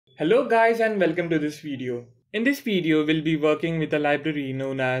Hello guys and welcome to this video. In this video, we'll be working with a library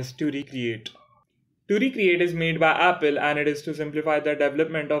known as Turi Create. Turi Create is made by Apple and it is to simplify the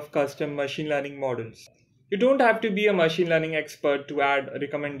development of custom machine learning models. You don't have to be a machine learning expert to add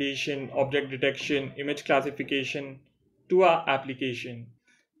recommendation, object detection, image classification to our application.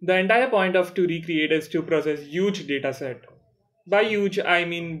 The entire point of Turi Create is to process huge dataset. By huge, I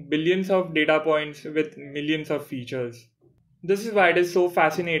mean billions of data points with millions of features. This is why it is so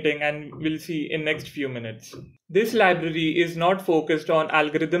fascinating and we'll see in next few minutes. This library is not focused on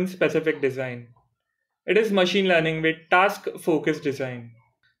algorithm specific design. It is machine learning with task focused design.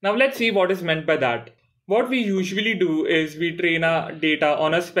 Now let's see what is meant by that. What we usually do is we train our data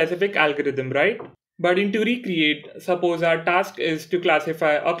on a specific algorithm, right? But in Turi Create, suppose our task is to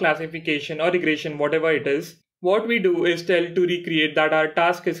classify or classification or regression, whatever it is. What we do is tell Turi Create that our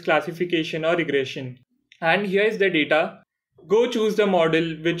task is classification or regression. And here is the data. Go choose the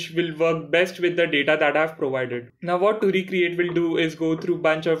model which will work best with the data that I have provided. Now what Turi Create will do is go through a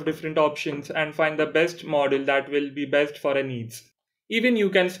bunch of different options and find the best model that will be best for our needs. Even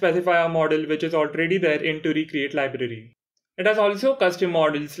you can specify a model which is already there in Turi Create library. It has also custom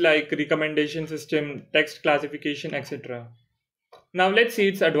models like recommendation system, text classification, etc. Now let's see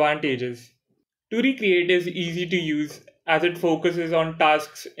its advantages. Turi Create is easy to use as it focuses on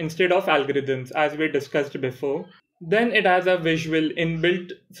tasks instead of algorithms as we discussed before. Then it has a visual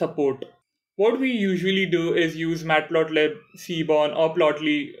inbuilt support. What we usually do is use Matplotlib, Seaborn or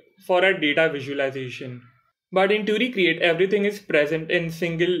Plotly for our data visualization. But in Turi Create, everything is present in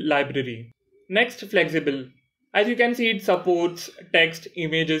single library. Next, flexible. As you can see, it supports text,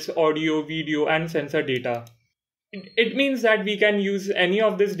 images, audio, video and sensor data. It means that we can use any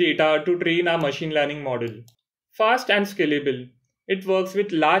of this data to train our machine learning model. Fast and scalable. It works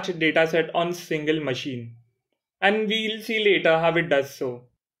with large dataset on single machine. And we'll see later how it does so.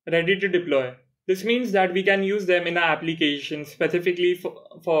 Ready to deploy. This means that we can use them in our application specifically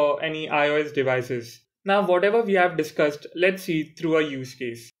for any iOS devices. Now whatever we have discussed, let's see through a use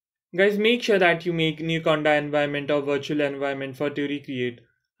case. Guys, make sure that you make new Conda environment or virtual environment for Turi Create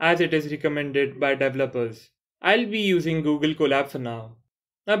as it is recommended by developers. I'll be using Google Colab for now.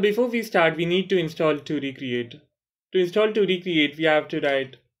 Now before we start, we need to install Turi Create. To install Turi Create, we have to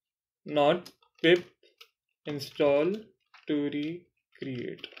write not pip install Turi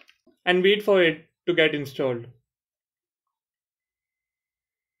Create and wait for it to get installed.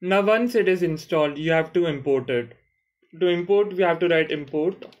 Now once it is installed, you have to import it. To import, we have to write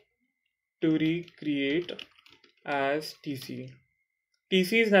import Turi Create as tc.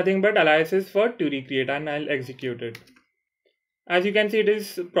 Tc is nothing but aliases for Turi Create and I'll execute it. As you can see, it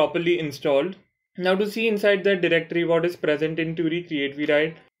is properly installed. Now to see inside the directory what is present in Turi Create, we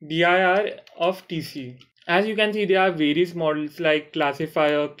write dir of tc. As you can see, there are various models like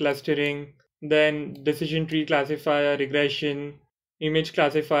classifier, clustering, then decision tree classifier, regression, image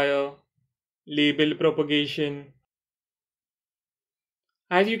classifier, label propagation.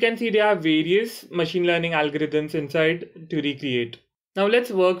 As you can see, there are various machine learning algorithms inside Turi Create. Now let's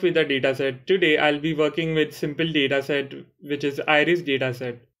work with the dataset. Today I'll be working with simple dataset, which is iris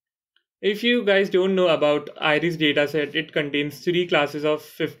dataset. If you guys don't know about iris dataset, it contains 3 classes of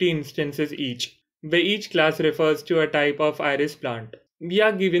 50 instances each, where each class refers to a type of iris plant. We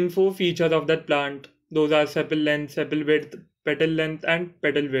are given 4 features of that plant. Those are sepal length, sepal width, petal length and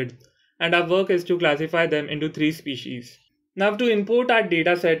petal width. And our work is to classify them into 3 species. Now to import our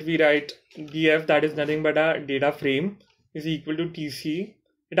dataset, we write df, that is nothing but a data frame, is equal to tc.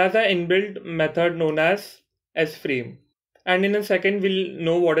 It has an inbuilt method known as sframe. And in a second, we'll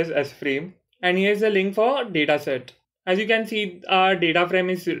know what is sframe. And here's the link for dataset. As you can see, our data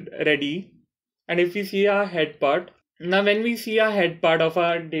frame is ready. And if we see our head part, now when we see our head part of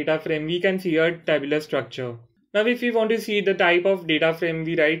our data frame, we can see a tabular structure. Now if we want to see the type of data frame,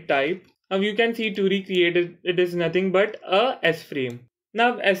 we write type. Now you can see Turi Create, it is nothing but a sframe.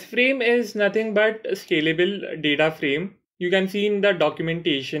 Now sframe is nothing but a scalable data frame. You can see in the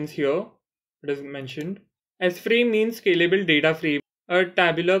documentations here, it is mentioned. Sframe means scalable data frame, a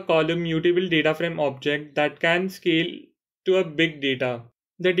tabular column mutable data frame object that can scale to a big data.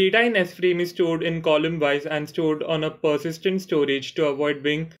 The data in sframe is stored in column wise and stored on a persistent storage to avoid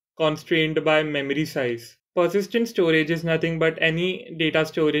being constrained by memory size. Persistent storage is nothing but any data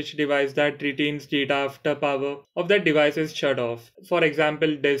storage device that retains data after power of that device is shut off. For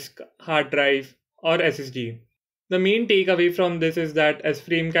example, disk, hard drive or SSD. The main takeaway from this is that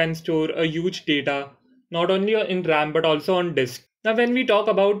sframe can store a huge data not only in RAM but also on disk. Now when we talk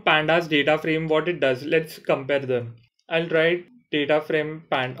about pandas data frame, what it does, let's compare them. I'll write data frame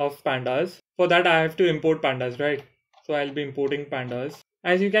of pandas. For that I have to import pandas, right? So I'll be importing pandas.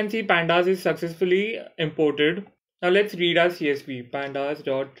 As you can see, pandas is successfully imported. Now let's read our CSV,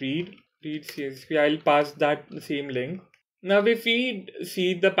 pandas.read CSV. I'll pass that same link. Now if we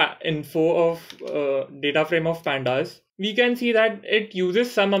see the info of data frame of pandas, we can see that it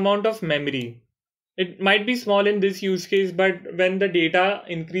uses some amount of memory. It might be small in this use case, but when the data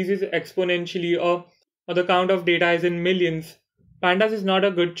increases exponentially or the count of data is in millions, pandas is not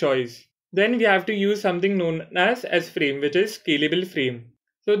a good choice. Then we have to use something known as S-frame, which is scalable frame.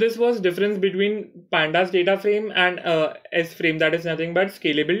 So this was difference between pandas data frame and S-frame, that is nothing but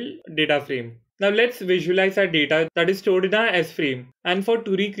scalable data frame. Now let's visualize our data that is stored in our S-frame, and for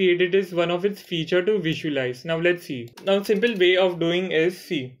Turi Create it is one of its feature to visualize. Now let's see. Now simple way of doing is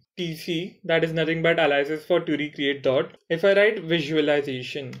see TC, that is nothing but aliases for Turi Create dot. If I write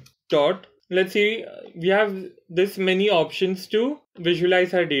visualization dot, let's see, we have this many options to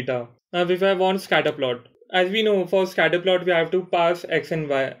visualize our data. Now if I want scatter plot, as we know for scatter plot we have to pass x and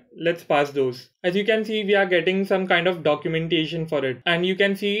y. Let's pass those. As you can see, we are getting some kind of documentation for it, and you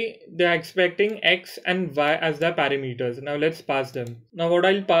can see they are expecting x and y as the parameters. Now let's pass them. Now what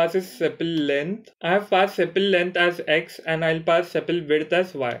I'll pass is sepal length. I have passed sepal length as x and I'll pass sepal width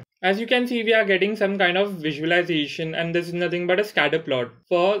as y. As you can see, we are getting some kind of visualization, and this is nothing but a scatter plot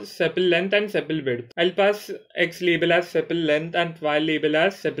for sepal length and sepal width. I'll pass x label as sepal length and y label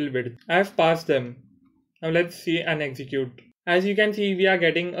as sepal width. I have passed them. Now let's see and execute. As you can see, we are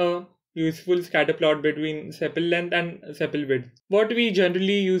getting a useful scatter plot between sepal length and sepal width. What we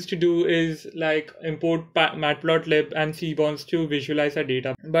generally used to do is like import matplotlib and cbonds to visualize our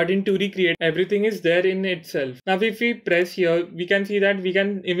data. But in Turi Create, everything is there in itself. Now if we press here, we can see that we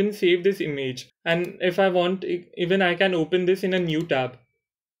can even save this image. And if I want, even I can open this in a new tab.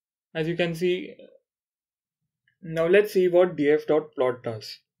 As you can see. Now let's see what df.plot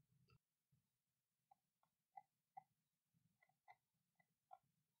does.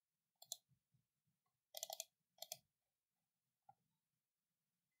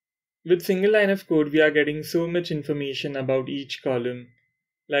 With single line of code, we are getting so much information about each column,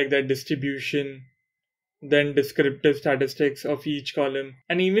 like the distribution, then descriptive statistics of each column.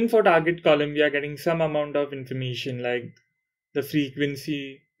 And even for target column, we are getting some amount of information like the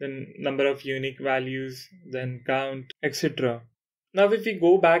frequency, the number of unique values, then count, etc. Now if we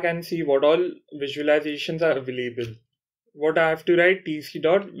go back and see what all visualizations are available, what I have to write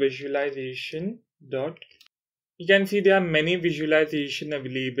tc.visualization. You can see there are many visualization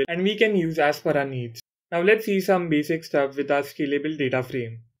available and we can use as per our needs. Now let's see some basic stuff with our scalable data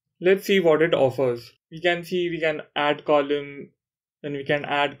frame. Let's see what it offers. We can see we can add column, then we can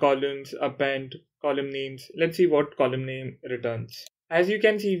add columns, append column names. Let's see what column name returns. As you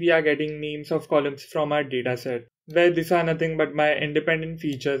can see, we are getting names of columns from our dataset, where these are nothing but my independent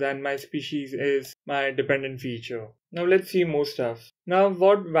features and my species is my dependent feature. Now let's see more stuff. Now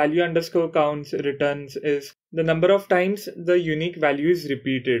what value underscore counts returns is the number of times the unique value is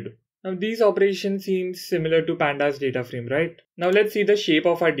repeated. Now these operations seem similar to pandas data frame, right? Now let's see the shape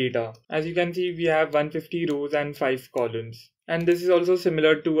of our data. As you can see, we have 150 rows and 5 columns. And this is also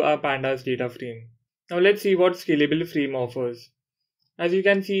similar to our pandas data frame. Now let's see what scalable frame offers. As you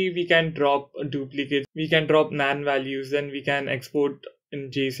can see, we can drop duplicates, we can drop nan values, then we can export in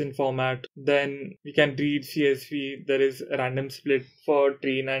JSON format, then we can read CSV, there is random split for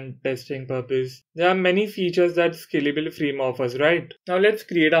train and testing purpose. There are many features that scalable frame offers, right? Now let's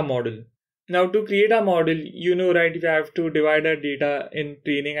create a model. Now to create a model, you know, right, we have to divide our data in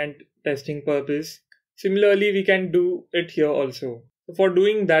training and testing purpose. Similarly, we can do it here also. So for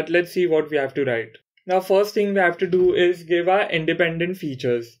doing that, let's see what we have to write. Now first thing we have to do is give our independent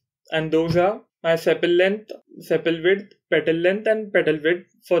features, and those are my sepal length, sepal width, petal length and petal width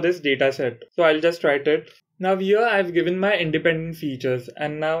for this data set. So I'll just write it. Now here I've given my independent features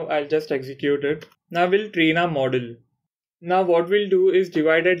and now I'll just execute it. Now we'll train our model. Now what we'll do is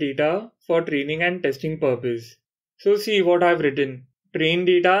divide our data for training and testing purpose. So see what I've written, train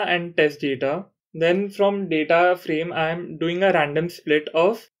data and test data. Then from data frame, I'm doing a random split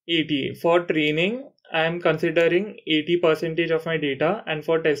of 80. For training, I'm considering 80% of my data, and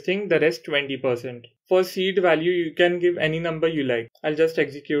for testing, the rest 20%. For seed value, you can give any number you like. I'll just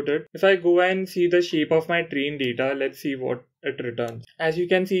execute it. If I go and see the shape of my train data, let's see what it returns. As you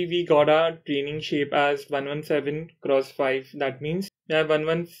can see, we got our training shape as 117 cross 5. That means we have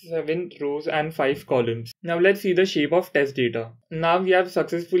 117 rows and 5 columns. Now let's see the shape of test data. Now we have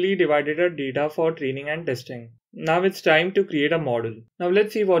successfully divided our data for training and testing. Now it's time to create a model. Now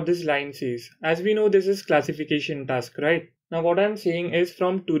let's see what this line says. As we know, this is classification task, right? Now what I'm saying is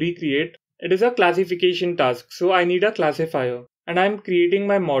from Turi Create, it is a classification task. So I need a classifier and I'm creating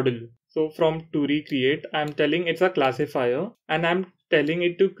my model. So from Turi Create, I'm telling it's a classifier and I'm telling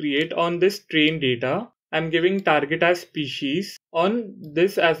it to create on this train data. I'm giving target as species on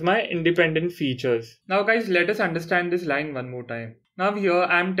this as my independent features. Now guys, let us understand this line one more time. Now here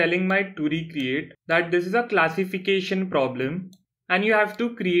I'm telling my Turi Create that this is a classification problem and you have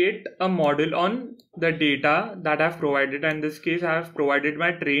to create a model on the data that I've provided. In this case, I have provided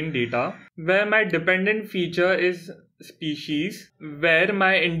my train data where my dependent feature is species, where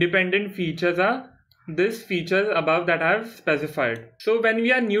my independent features are this features above that I have specified. So when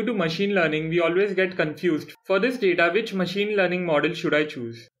we are new to machine learning, we always get confused. For this data, which machine learning model should I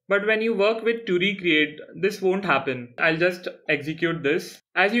choose? But when you work with Turi Create, this won't happen. I'll just execute this.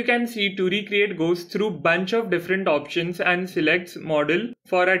 As you can see, Turi Create goes through bunch of different options and selects model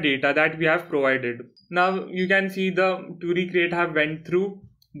for a data that we have provided. Now you can see the Turi Create have went through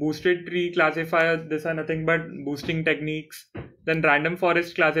boosted tree classifier. These are nothing but boosting techniques. Then random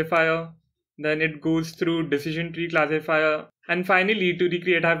forest classifier. Then it goes through decision tree classifier. And finally, Turi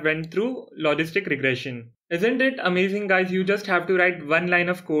Create have went through logistic regression. Isn't it amazing, guys? You just have to write one line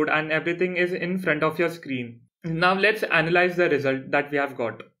of code and everything is in front of your screen. Now let's analyze the result that we have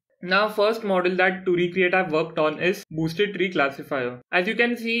got. Now first model that Turi Create have worked on is boosted tree classifier. As you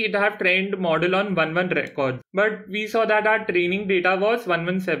can see, it have trained model on 11 records, but we saw that our training data was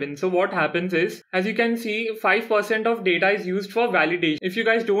 117. So what happens is, as you can see, 5% of data is used for validation. If you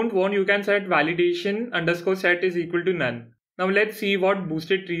guys don't want, you can set validation underscore set is equal to none. Now let's see what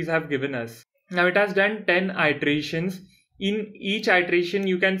boosted trees have given us. Now it has done 10 iterations. In each iteration,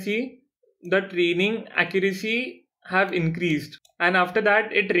 you can see the training accuracy have increased, and after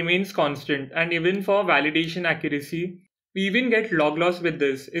that it remains constant. And even for validation accuracy, we even get log loss with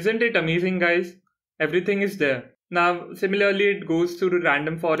this. Isn't it amazing, guys? Everything is there. Now similarly, it goes through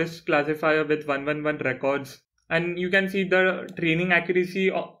random forest classifier with 111 records, and you can see the training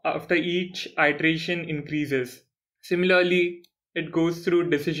accuracy after each iteration increases. Similarly, it goes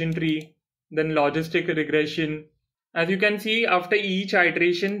through decision tree, then logistic regression. As you can see, after each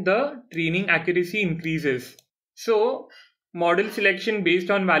iteration, the training accuracy increases. So, model selection based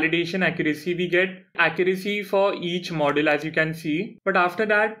on validation accuracy, we get accuracy for each model, as you can see. But after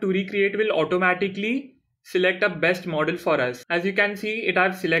that, Turi Create will automatically select a best model for us. As you can see, it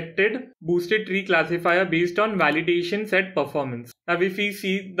have selected boosted tree classifier based on validation set performance. Now if we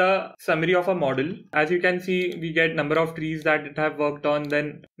see the summary of a model, as you can see, we get number of trees that it have worked on,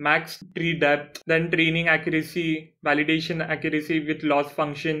 then max tree depth, then training accuracy, validation accuracy with loss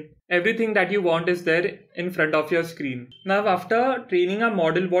function. Everything that you want is there in front of your screen. Now after training a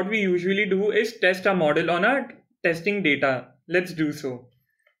model, what we usually do is test a model on a testing data. Let's do so.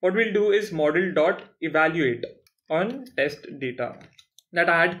 What we'll do is model.evaluate on test data that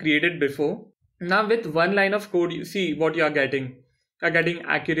I had created before. Now with one line of code, you see what you are getting. You are getting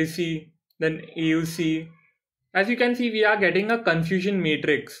accuracy, then AUC. As you can see, we are getting a confusion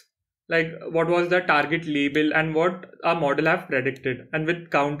matrix, like what was the target label and what our model have predicted, and with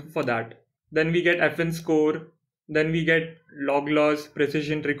count for that. Then we get FN score, then we get log loss,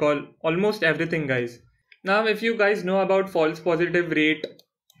 precision recall, almost everything, guys. Now if you guys know about false positive rate,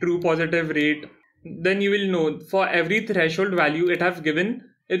 true positive rate, then you will know for every threshold value it has given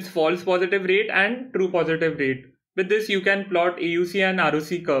its false positive rate and true positive rate. With this you can plot AUC and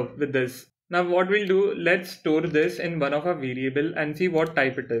ROC curve with this. Now what we'll do, let's store this in one of our variable and see what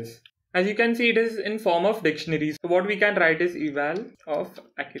type it is. As you can see, it is in form of dictionaries. So what we can write is eval of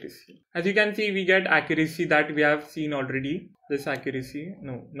accuracy. As you can see, we get accuracy that we have seen already. This accuracy,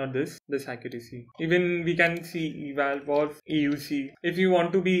 no, not this accuracy. Even we can see eval of AUC if you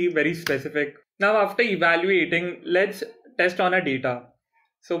want to be very specific. Now after evaluating, let's test on a data.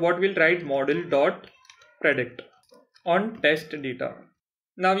 So what we'll write, model.predict on test data.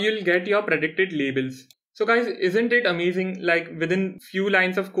 Now you'll get your predicted labels. So guys, isn't it amazing? Like within few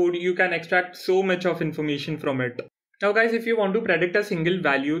lines of code, you can extract so much of information from it. Now guys, if you want to predict a single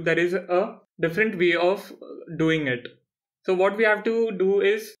value, there is a different way of doing it. So what we have to do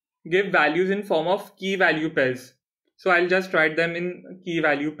is give values in form of key value pairs. So I'll just write them in key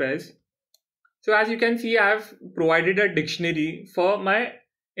value pairs. So as you can see, I have provided a dictionary for my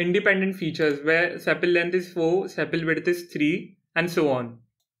independent features where sepal length is 4, sepal width is 3, and so on.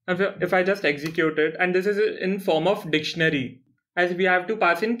 If I just execute it, and this is in form of dictionary, as we have to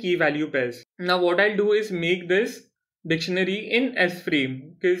pass in key value pairs. Now what I'll do is make this dictionary in S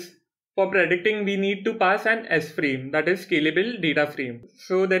frame, because for predicting we need to pass an S frame, that is scalable data frame.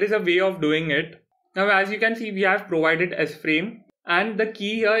 So there is a way of doing it. Now as you can see, we have provided S frame and the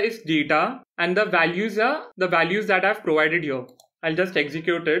key here is data and the values are the values that I've provided here. I'll just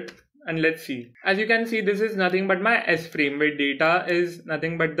execute it and let's see. As you can see, this is nothing but my S frame where data is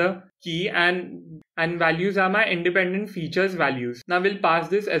nothing but the key and values are my independent features values. Now we'll pass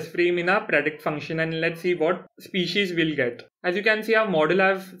this S frame in a predict function and let's see what species we'll get. As you can see, our model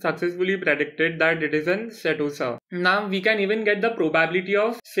have successfully predicted that it is an Setosa. Now we can even get the probability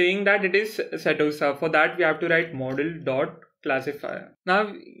of saying that it is Setosa. For that we have to write model.classifier.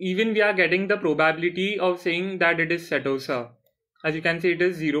 Now even we are getting the probability of saying that it is Setosa. As you can see, it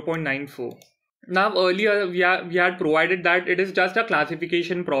is 0.94. Now earlier we had provided that it is just a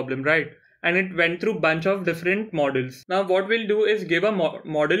classification problem, right? And it went through bunch of different models. Now what we'll do is give a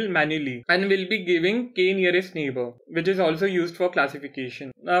model manually and we'll be giving k nearest neighbor, which is also used for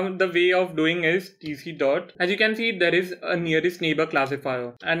classification. Now the way of doing is tc dot. As you can see, there is a nearest neighbor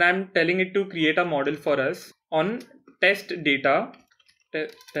classifier and I'm telling it to create a model for us on test data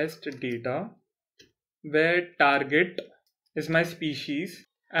where target is my species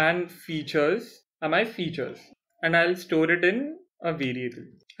and features are my features, and I'll store it in a variable.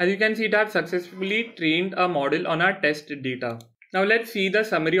 As you can see, it has successfully trained a model on our test data. Now let's see the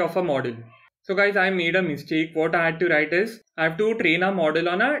summary of a model. So guys, I made a mistake. What I had to write is I have to train a model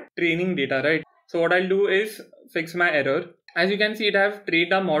on a training data, right? So what I'll do is fix my error. As you can see, it have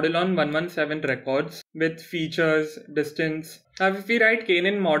trained a model on 117 records with features, distance. Now if we write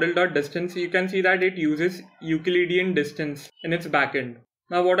knn model.distance, you can see that it uses Euclidean distance in its backend.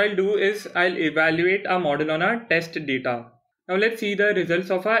 Now what I'll do is I'll evaluate a model on our test data. Now let's see the results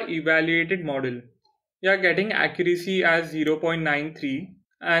of our evaluated model. We are getting accuracy as 0.93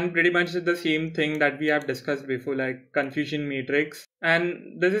 and pretty much the same thing that we have discussed before, like confusion matrix.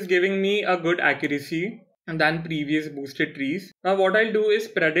 And this is giving me a good accuracy than previous boosted trees. Now what I'll do is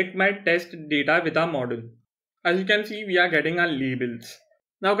predict my test data with our model. As you can see, we are getting our labels.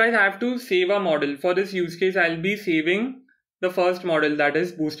 Now guys, I have to save a model. For this use case, I'll be saving the first model, that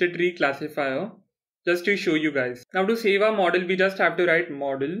is boosted tree classifier, just to show you guys. Now to save our model, we just have to write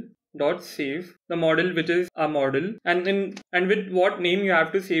model.save the model, which is a model, and with what name you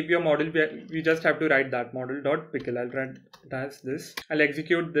have to save your model, we just have to write that model.pickle. I'll write it as this. I'll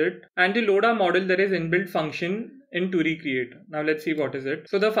execute that, and to load our model, there is inbuilt function in Turi Create. Now let's see what is it.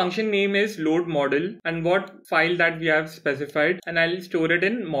 So the function name is load model and what file that we have specified, and I'll store it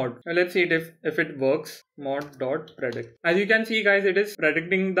in mod. Now let's see it if it works. Mod.predict. As you can see guys, it is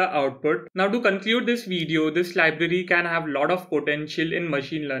predicting the output. Now to conclude this video, this library can have a lot of potential in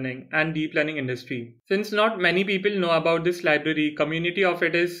machine learning and deep learning industry. Since not many people know about this library, community of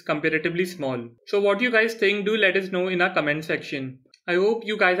it is comparatively small. So what you guys think, do let us know in our comment section. I hope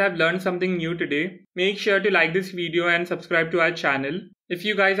you guys have learned something new today. Make sure to like this video and subscribe to our channel. If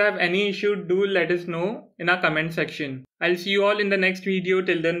you guys have any issue, do let us know in our comment section. I'll see you all in the next video.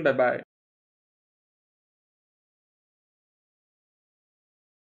 Till then, bye bye.